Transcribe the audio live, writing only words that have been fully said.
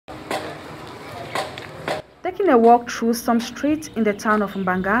Taking a walk through some streets in the town of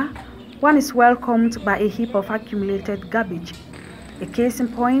Mbanga, one is welcomed by a heap of accumulated garbage. A case in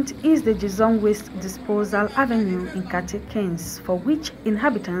point is the Jizong Waste Disposal Avenue in Kate Keynes, for which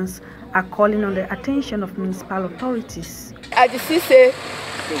inhabitants are calling on the attention of municipal authorities. I just say,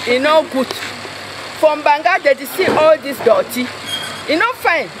 good. From Mbanga, they see all this dirty.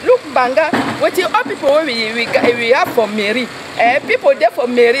 Fine. Look, Mbanga, what all people we have for Mary. People there for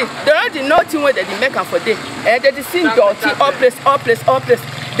Mary, they don't know nothing what they make for them. They see dirty, all place.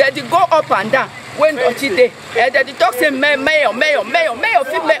 They go up and down when dirty day. They talk say mayor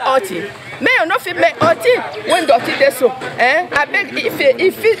fit make dirty. Mayor no fit make dirty when dirty day so. I beg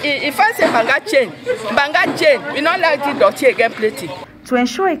if I say Mbanga change, we not like the dirty again plenty. To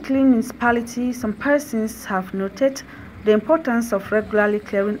ensure a clean municipality, some persons have noted the importance of regularly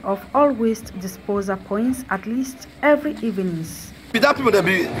clearing off all waste disposal points at least every evening. Without people, they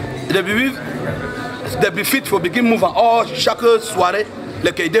be fit for begin moving all chaque soirée,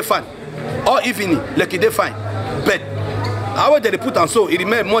 like they fine, all evening, like they fine. But how they put on so it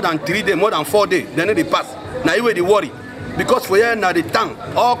remain more than 3 days, more than 4 days, then they pass. Now you they worry. Because for here now the town,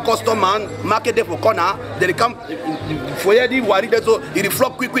 all customer market there for corner, they come for here the worry there so it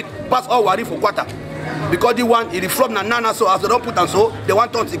flop quick, pass all worry for quarter. Because the one it flop na nana so as they don't put on so they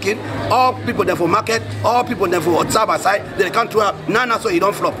want to ticket. All people there for market, all people there for outside side, they can't throw nana so it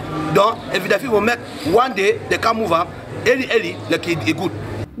don't flop. Don't if the people make one day they can move up early like it good.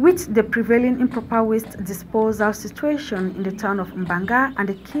 With the prevailing improper waste disposal situation in the town of Mbanga and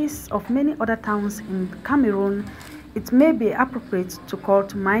the case of many other towns in Cameroon, it may be appropriate to call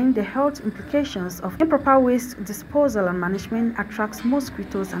to mind the health implications of improper waste disposal and management attracts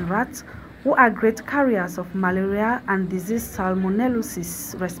mosquitoes and rats, who are great carriers of malaria and disease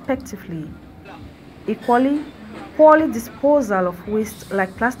salmonellosis, respectively. Equally, poorly disposal of waste like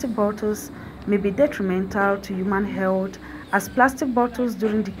plastic bottles may be detrimental to human health, as plastic bottles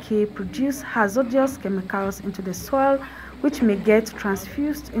during decay produce hazardous chemicals into the soil, which may get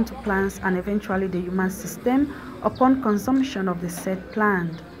transfused into plants and eventually the human system upon consumption of the said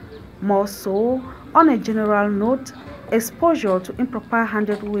plant. More so, on a general note, exposure to improper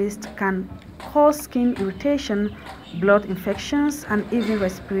handled waste can cause skin irritation, blood infections, and even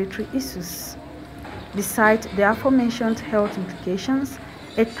respiratory issues. Besides the aforementioned health implications,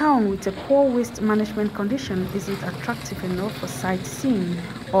 a town with a poor waste management condition isn't attractive enough for sightseeing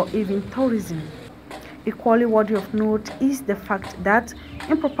or even tourism. Equally worthy of note is the fact that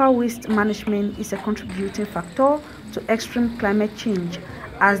improper waste management is a contributing factor to extreme climate change,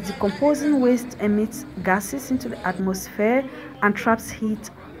 as decomposing waste emits gases into the atmosphere and traps heat,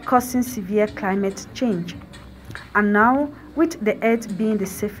 causing severe climate change. And now, with the Earth being the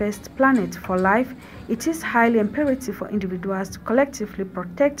safest planet for life, it is highly imperative for individuals to collectively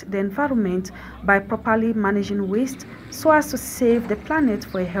protect the environment by properly managing waste so as to save the planet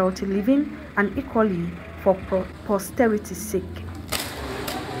for a healthy living and equally for posterity's sake.